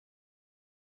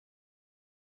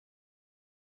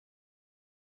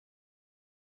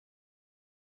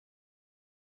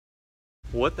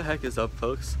What the heck is up,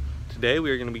 folks? Today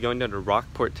we are going to be going down to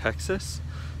Rockport, Texas.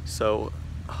 So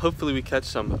hopefully we catch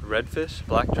some redfish,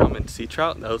 black drum, and sea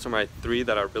trout. Those are my three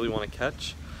that I really want to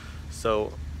catch.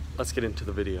 So let's get into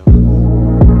the video.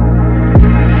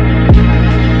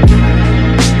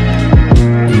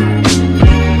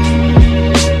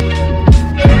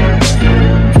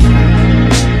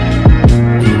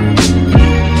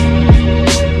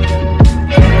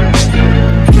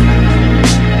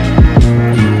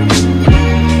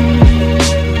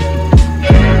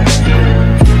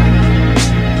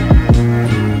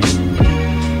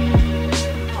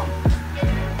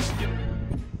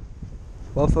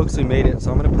 Well, folks, we made it,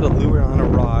 so I'm going to put a lure on a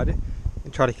rod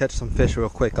and try to catch some fish real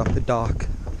quick off the dock.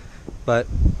 But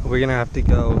we're going to have to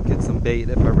go get some bait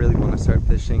if I really want to start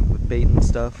fishing with bait and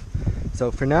stuff. So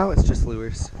for now, it's just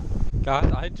lures.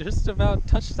 God, I just about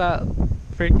touched that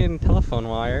freaking telephone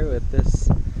wire with this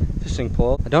fishing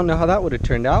pole. I don't know how that would have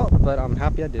turned out, but I'm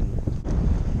happy I didn't.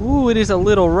 Ooh, it is a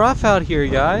little rough out here,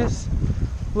 guys.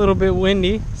 A little bit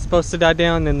windy. It's supposed to die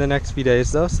down in the next few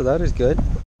days, though, so that is good.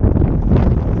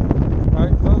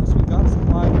 Alright, folks, we got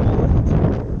some live mullet,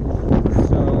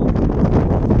 so I'm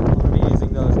going to be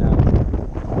using those now,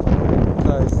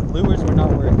 because lures were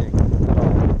not working at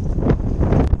all.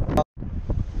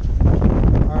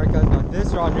 Alright guys, now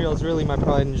this rod reel is really my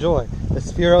pride and joy. The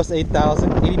Spheros 8000,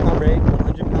 80-pound braid,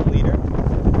 100-pound leader.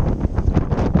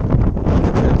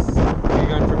 Look at this. You're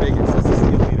going for bigger, so this is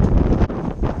steel leader.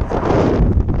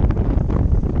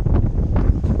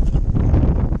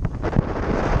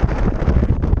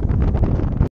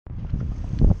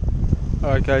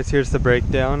 Alright guys, here's the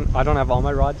breakdown. I don't have all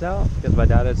my rods out because my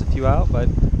dad has a few out, but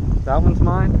that one's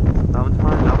mine, that one's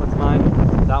mine, that one's mine,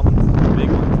 that one's the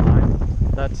big one's mine.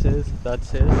 That's his, that's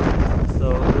his.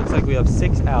 So it looks like we have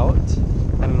 6 out,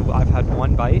 and I've had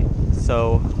 1 bite,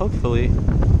 so hopefully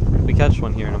we catch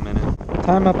one here in a minute.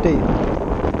 Time update,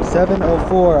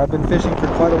 7:04. I've been fishing for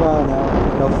quite a while now,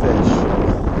 no fish.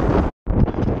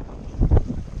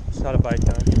 Just got a bite,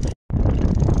 guys.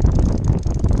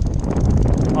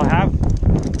 I'll have.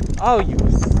 Oh, you.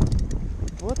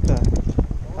 What the?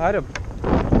 I'd have.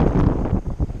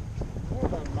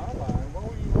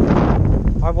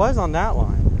 I was on that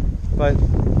line, but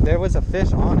there was a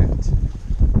fish on it.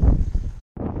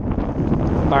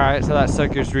 Alright, so that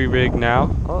sucker's re-rigged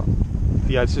now. Oh,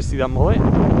 you guys just see that mullet?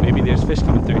 Maybe there's fish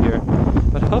coming through here.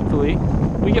 But hopefully,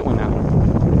 we get one now.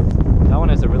 That one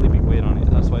has a really big weight on it.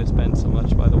 That's why it's bent so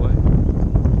much, by the way.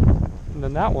 And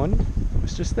then that one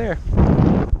was just there.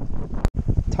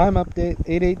 Time update,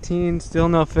 8:18, still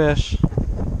no fish.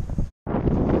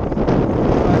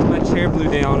 Guys, my chair blew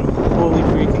down. Holy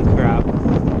freaking crap.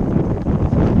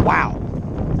 Wow.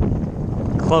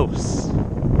 Close.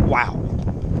 Wow.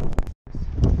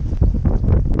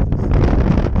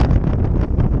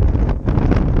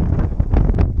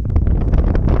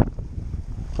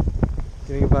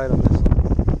 Getting a bite on this one.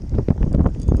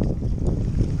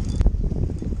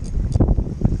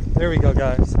 There we go,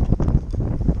 guys.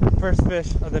 First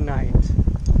fish of the night.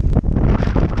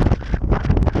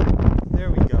 There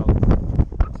we go.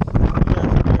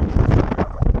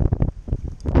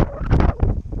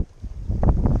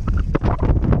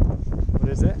 What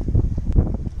is it?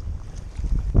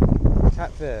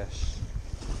 Catfish.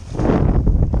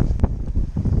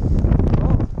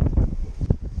 Oh,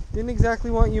 didn't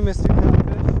exactly want you, Mr.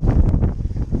 Catfish.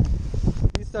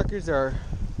 These suckers are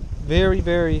very,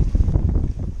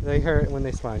 they hurt when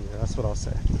they spine you, that's what I'll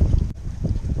say.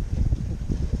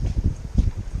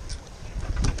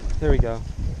 There we go.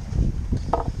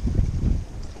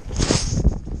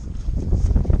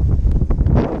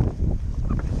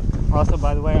 Also,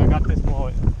 by the way, I got this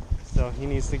mullet, so he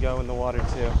needs to go in the water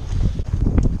too.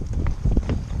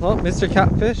 Well, Mr.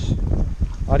 Catfish,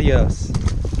 adios.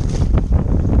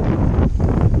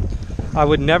 I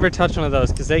would never touch one of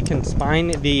those because they can spine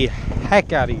the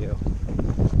heck out of you.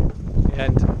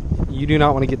 And you do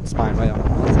not want to get spined by them.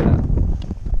 I'll say that.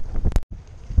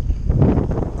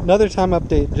 Another time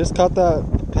update. Just caught that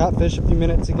catfish a few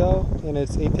minutes ago, and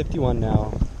it's 8:51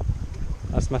 now.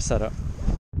 That's my setup.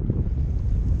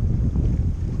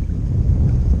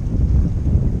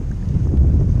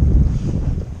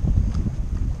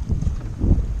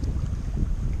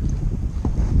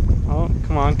 Oh,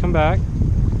 come on, come back.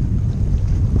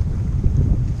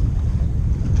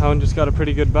 That one just got a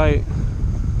pretty good bite.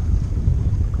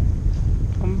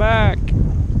 Come back.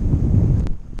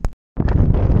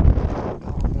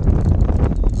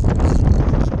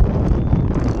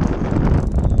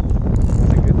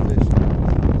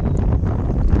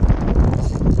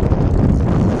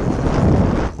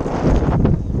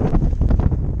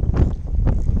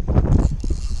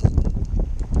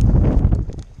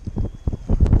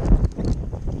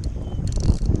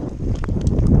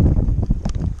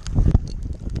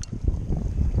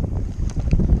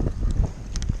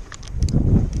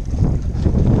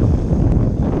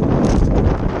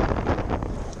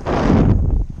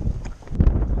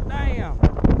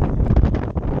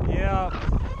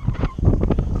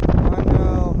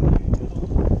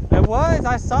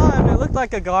 guys, I saw him. It looked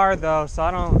like a gar though, so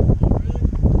I don't.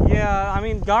 Yeah, I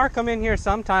mean, gar come in here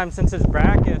sometimes since it's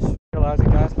brackish. Realize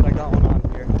it, guys, but I got one on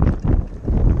here.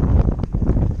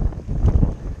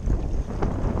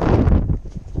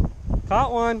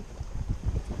 Caught one.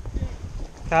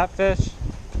 Catfish.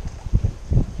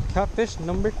 Catfish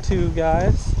number 2,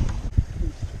 guys.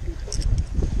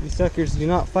 These suckers do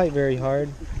not fight very hard.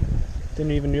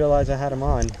 Didn't even realize I had them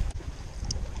on.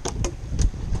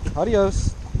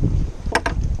 Adios.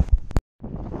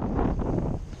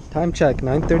 Time check,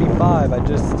 9:35. I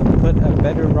just put a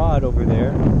better rod over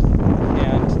there,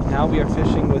 and now we are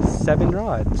fishing with 7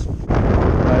 rods.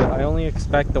 I only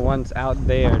expect the ones out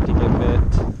there to get bit.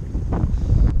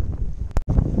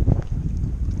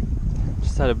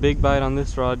 Just had a big bite on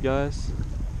this rod, guys.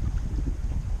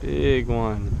 Big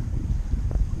one.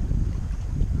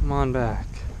 Come on back.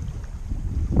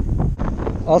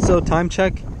 Also, time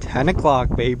check, 10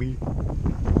 o'clock, baby.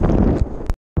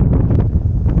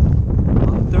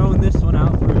 This one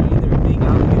out for either a big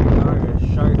alligator or a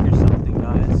shark or something,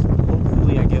 guys.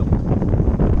 Hopefully I get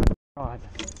one. God.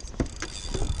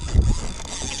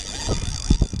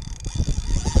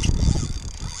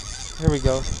 There we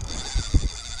go.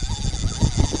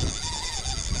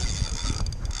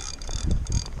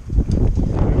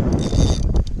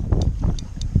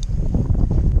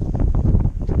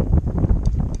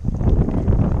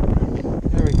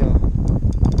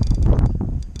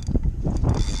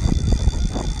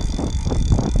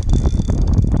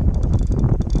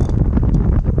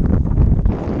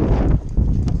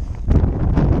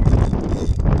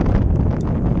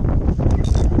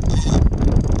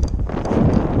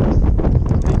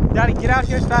 Get out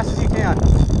here as fast as you can.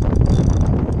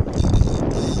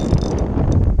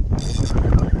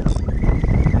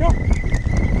 No!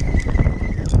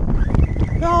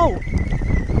 No!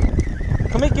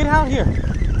 Come in, get out here.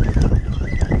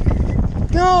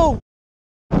 No!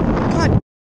 God!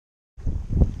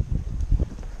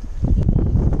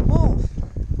 Oh!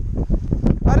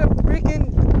 I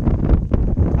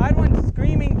had one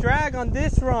screaming drag on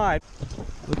this rod.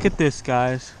 Look at this,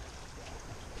 guys.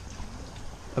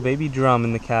 A baby drum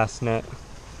in the cast net.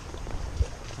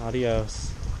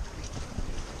 Adios.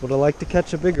 Would have liked to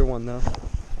catch a bigger one though.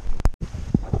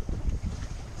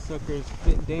 Suckers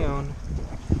fit down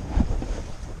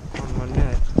on my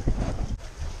net.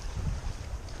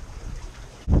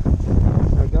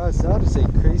 Now guys, that is a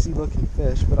crazy looking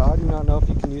fish, but I do not know if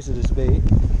you can use it as bait.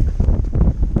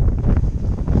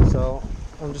 So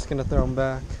I'm just gonna throw him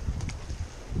back.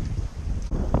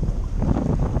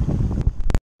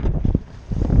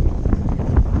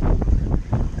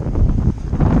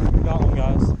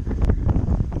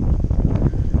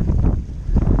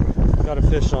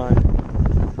 Fish on.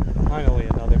 Finally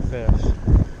another fish.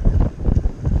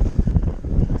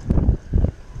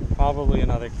 Probably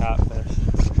another catfish.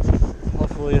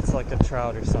 Hopefully it's like a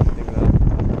trout or something though.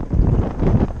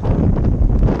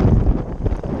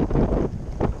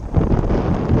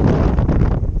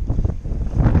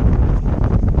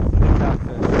 Another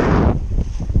catfish.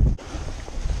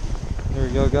 There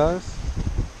we go, guys.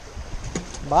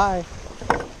 Bye.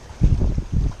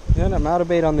 And I'm out of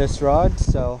bait on this rod,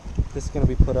 so this is going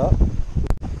to be put up.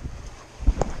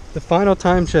 The final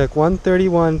time check,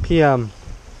 1:31 p.m.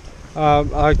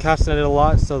 I cast netted a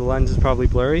lot, so the lens is probably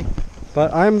blurry,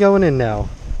 but I'm going in now.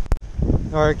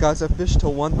 Alright guys, I fished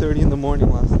till 1:30 in the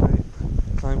morning last night.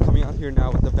 So I'm coming out here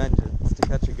now with a vengeance to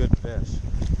catch a good fish.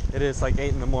 It is like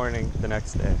 8 in the morning the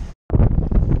next day.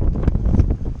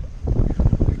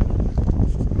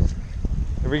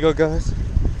 Here we go, guys.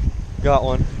 Got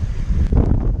one.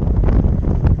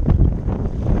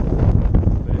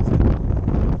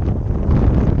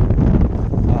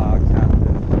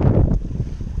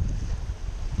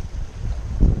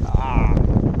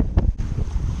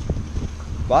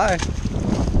 Bye.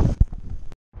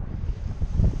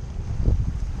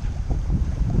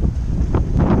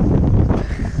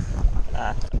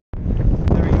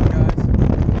 There we go, guys.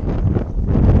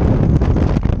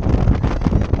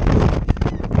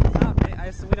 Stop,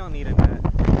 we don't need a net.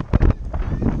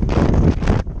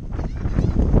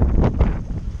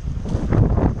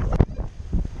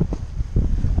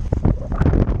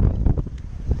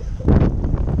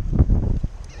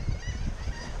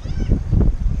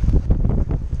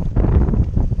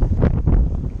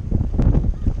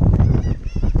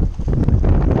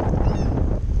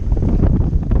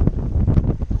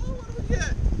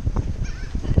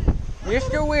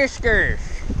 Mr. Whiskers.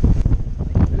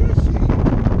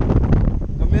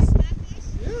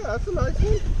 Yeah, that's a nice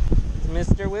one.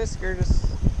 Mr. Whiskers.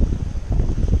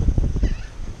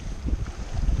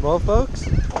 Well, folks,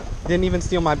 didn't even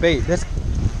steal my bait. This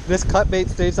This cut bait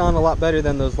stays on a lot better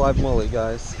than those live mullet,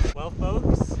 guys. Well,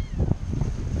 folks,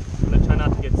 I'm gonna try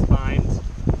not to get spined.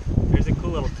 Here's a cool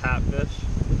little tap fish.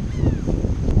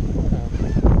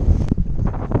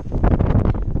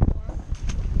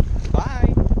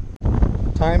 Bye.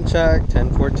 Time check,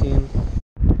 10:14.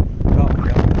 Oh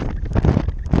god.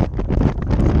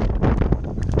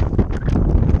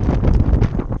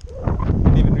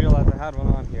 Didn't even realize I had one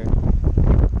on here.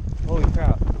 Holy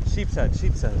crap. Sheep's head,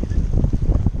 sheep's head.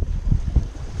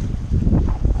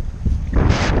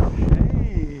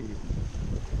 Hey.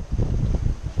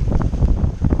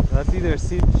 That's either a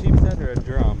sheep's head or a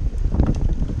drum.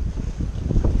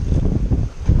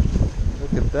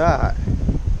 Look at that.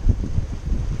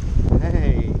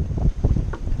 Hey.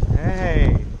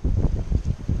 Hey.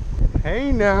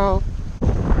 Hey now.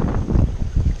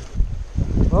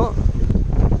 Oh,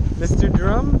 Mr.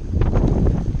 Drum.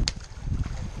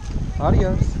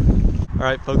 Adios.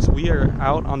 Alright folks, we are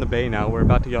out on the bay now. We're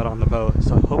about to get out on the boat,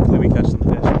 so hopefully we catch some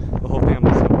fish. The whole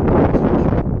family's going.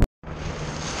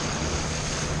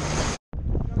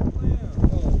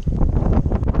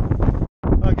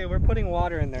 Okay, we're putting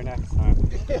water in there next time.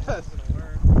 Yes.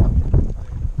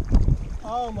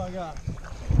 Oh my god.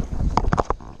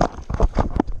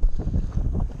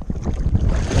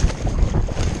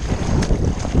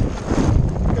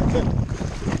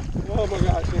 Oh my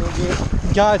gosh, it was good.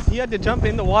 Guys, he had to jump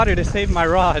in the water to save my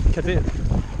rod because it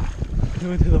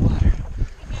went into the water.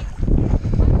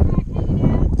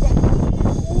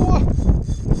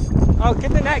 Oh,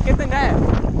 get the net, get the net.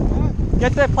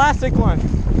 Get the plastic one.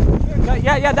 No,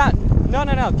 yeah, that. No,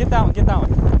 get that one, get that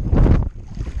one.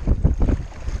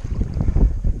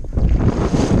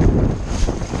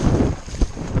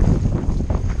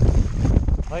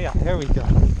 Oh yeah, here we go.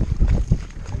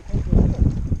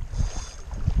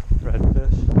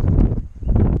 Redfish.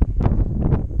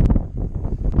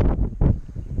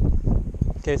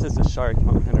 In case it's a shark and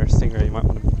or a stingray, you might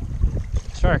want to.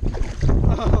 Shark. That's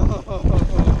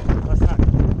not.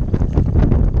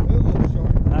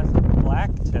 That's a black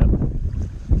tip.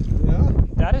 Yeah?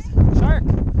 That is shark.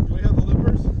 Do we have the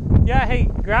lippers? Yeah, hey,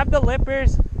 grab the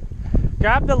lippers.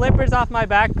 Grab the lippers off my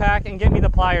backpack and get me the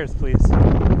pliers, please.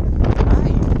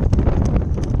 Hi.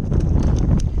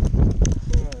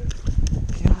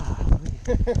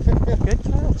 Good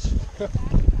catch.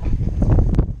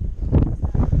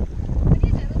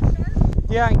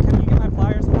 Yeah, and can you get my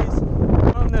pliers, please?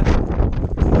 Oh no.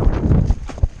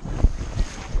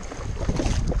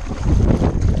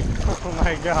 Oh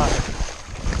my god.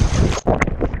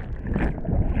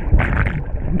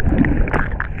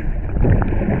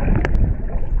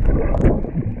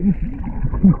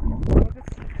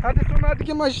 I had to swim out to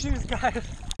get my shoes, guys.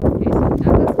 Okay, so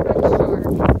Douglas caught a shark.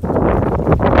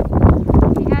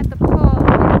 He had the pole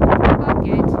in the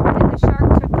bucket, and then the shark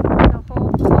took the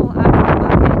whole pole out of the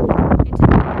bucket into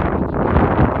the water, and he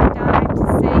made a dive to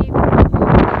save the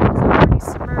pole that was already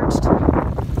submerged in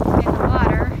the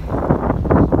water.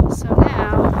 So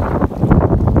now,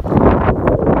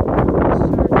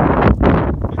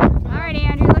 alright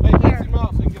Andrew, look Hey, here. fix him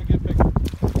off so you can get a good picture.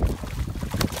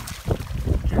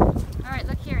 Alright,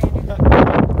 look here Andrew.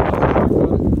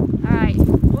 Alright.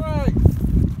 Right.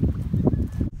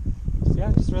 Yeah,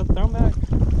 just throw them back.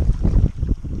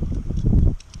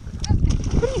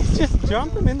 What are you just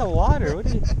jumping in the water? What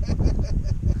are you?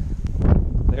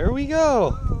 There we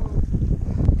go.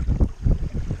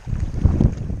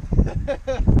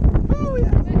 Oh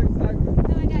yeah.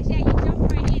 Oh my gosh, yeah, you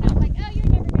jumped right in. I was like, oh, you're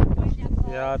never going to find that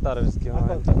pole. Yeah, I thought it was I going.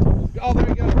 thought that was good. Oh, there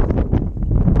you go.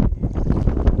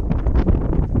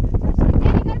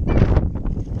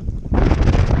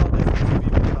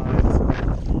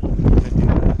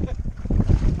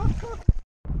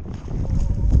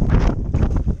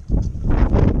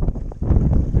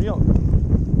 Reel.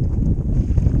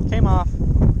 Came off.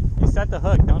 You set the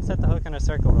hook. Don't set the hook on a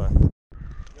circle hook.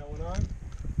 Got one on?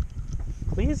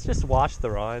 Please just wash the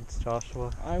rods,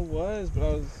 Joshua. I was, but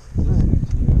I was listening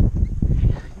to you.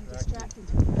 Distracted.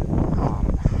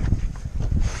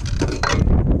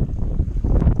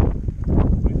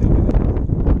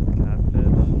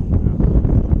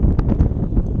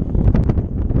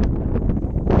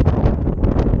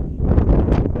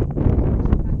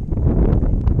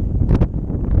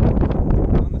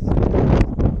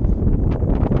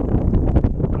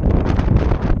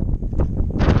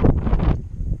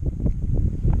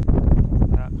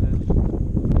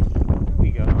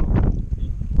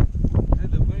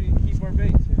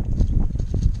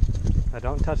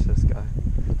 Don't touch this guy.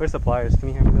 Where's the pliers? Can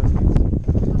you hand me those, please?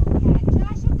 Okay,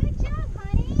 Joshua, good job,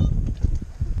 honey.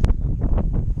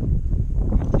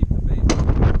 Keep the bait.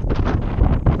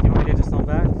 You want me to just throw them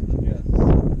back? Yes.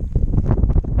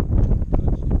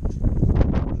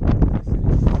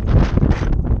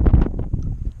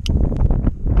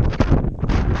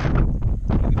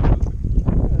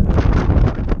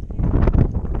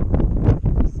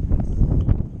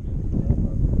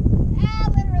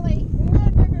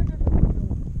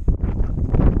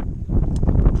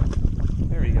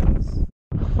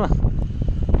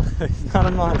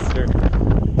 One monster.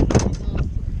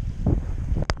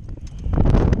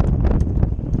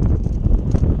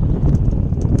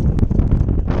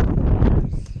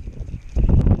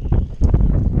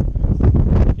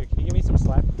 Here, can you give me some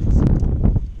slack, please?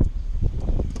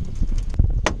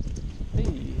 Hey.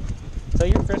 Is that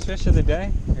your first fish of the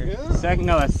day? Or Yeah. Second?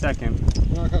 No, that's second.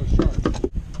 No, I caught a shark.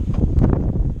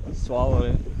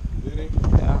 Swallowed it. Did he?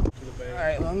 Yeah. To the bait.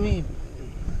 Alright, let me.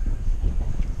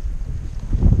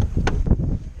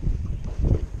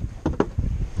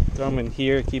 Throw them in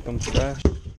here, keep them fresh.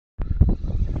 There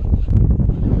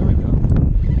we go.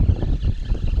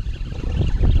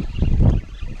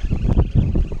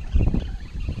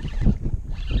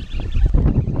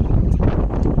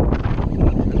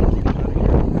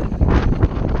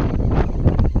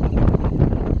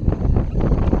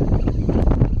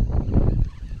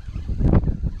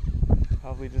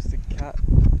 Probably just a cat.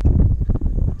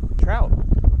 Trout.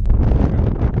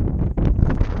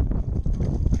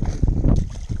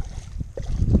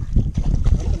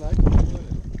 That's a nice one.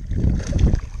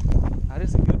 That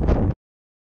is a good one.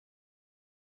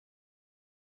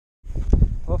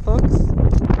 Well, folks,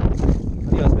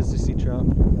 adios, Mr. Sea Trout.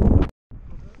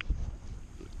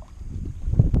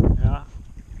 Yeah.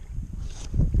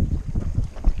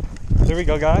 There we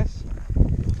go, guys.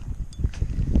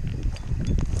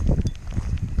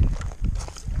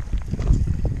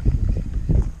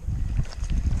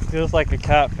 Feels like a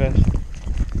catfish.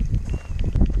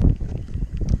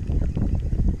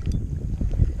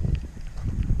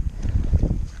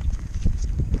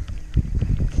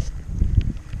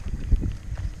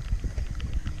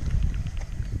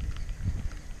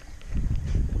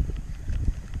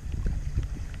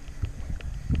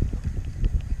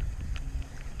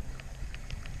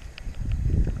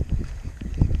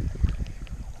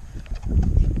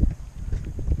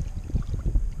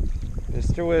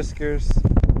 Mr. Whiskers.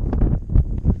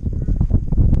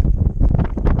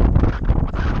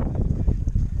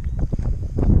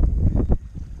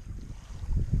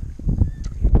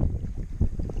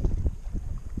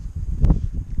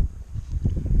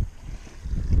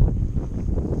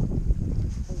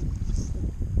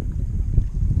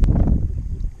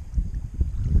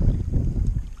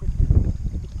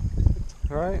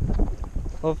 Alright,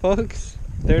 well folks,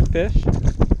 third fish.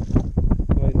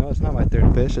 Wait, no, it's not my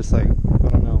third fish, it's like, I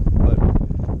don't know, but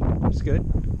it's good.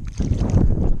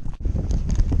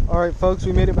 Alright folks,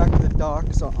 we made it back to the dock,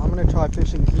 so I'm gonna try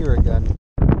fishing here again.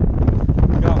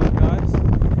 Got one, guys.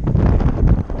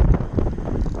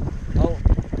 Oh,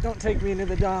 don't take me into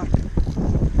the dock.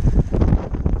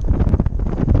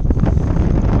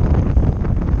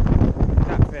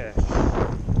 Catfish.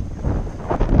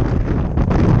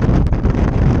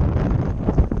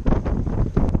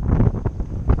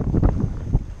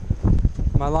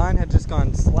 My line had just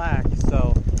gone slack,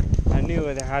 so I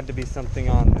knew there had to be something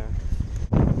on there.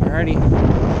 Alrighty.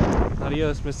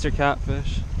 Adios, Mr.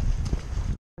 Catfish.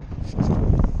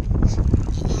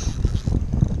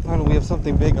 Finally, we have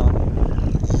something big on here.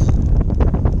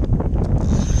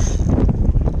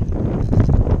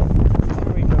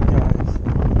 Here we go, guys.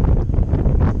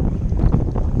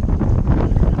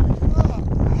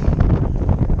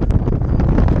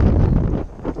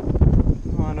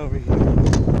 Come on over here.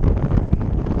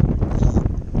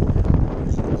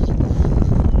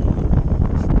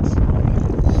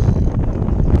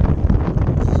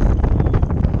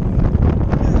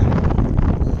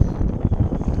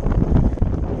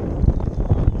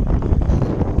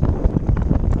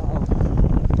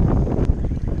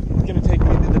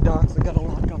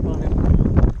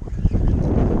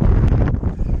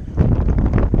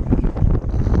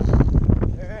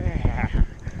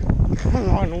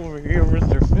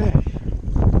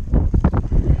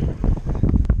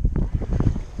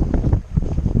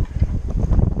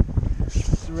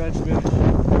 Redfish.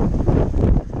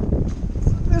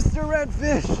 Mr.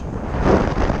 Redfish!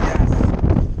 Yes!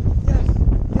 Yes!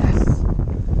 Yes!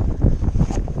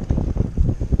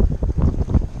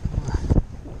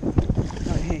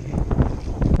 Oh, hey.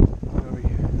 Over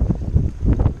here.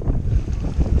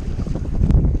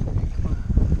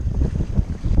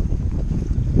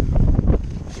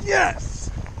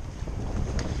 Yes!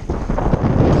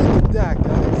 Look at that,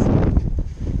 guys.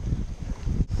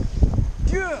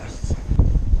 Yes!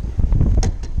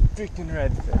 Freaking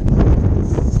redfish.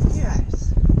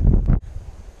 Yes!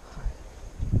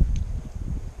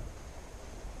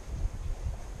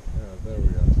 Yeah, there we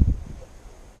go.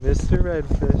 Mr.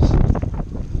 Redfish.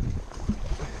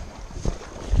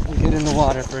 We'll get in the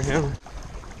water for him.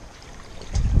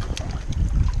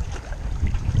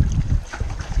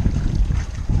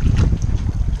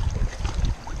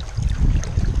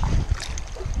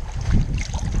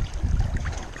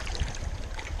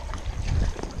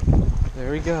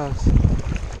 he goes.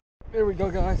 Here we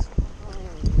go, guys.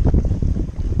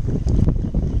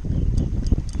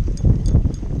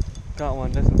 Got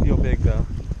one. Doesn't feel big though.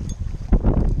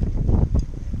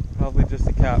 Probably just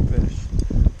a catfish.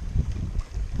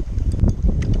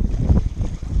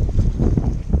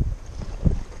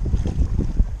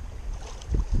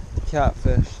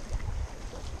 Catfish.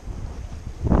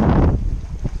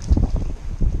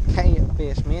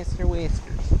 Catfish, Mr.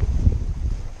 Whiskers.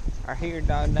 I hear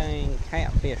dog dang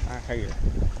catfish right here.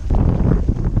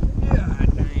 Yeah,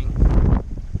 dang.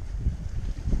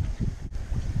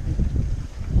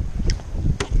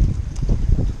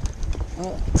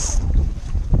 Oh.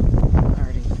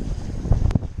 Alrighty.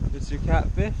 This your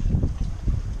catfish?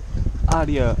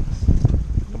 Adios.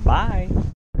 Goodbye.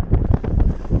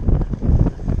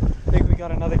 I think we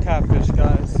got another catfish,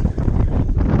 guys.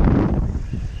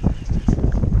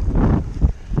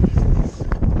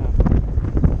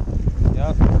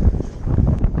 Yep.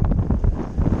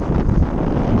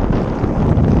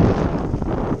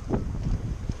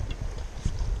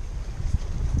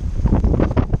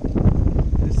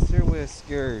 Mr.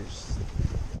 Whiskers.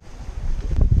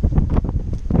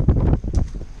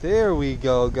 There we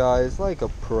go, guys, like a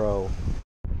pro.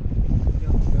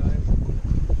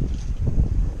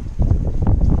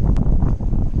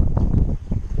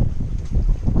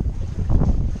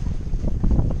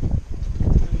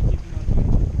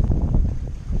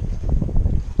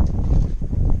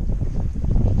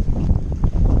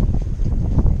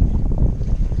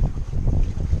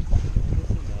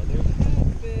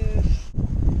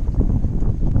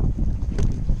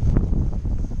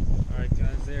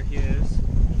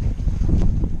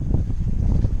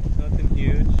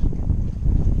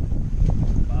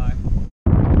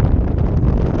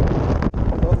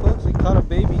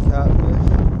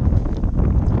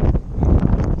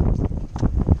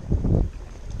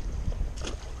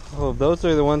 Oh, those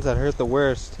are the ones that hurt the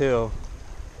worst too.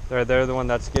 They're the one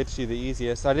that gets you the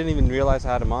easiest. I didn't even realize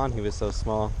I had him on. He was so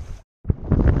small.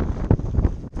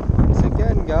 Once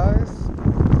again, guys,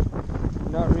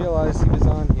 did not realize he was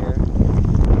on here.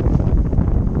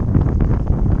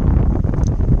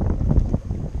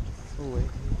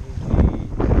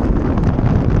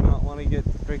 Do not want to get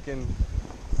freaking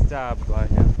stabbed by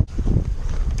him.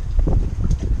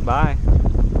 Bye.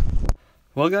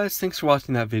 Well guys, thanks for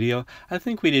watching that video. I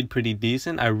think we did pretty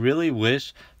decent. I really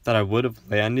wish that I would have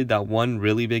landed that one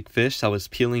really big fish that was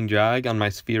peeling drag on my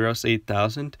Spheros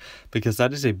 8000, because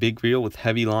that is a big reel with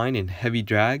heavy line and heavy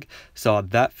drag, so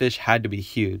that fish had to be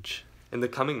huge. In the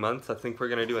coming months, I think we're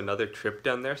going to do another trip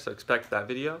down there, so expect that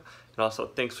video. And also,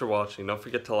 thanks for watching. Don't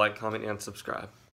forget to like, comment, and subscribe.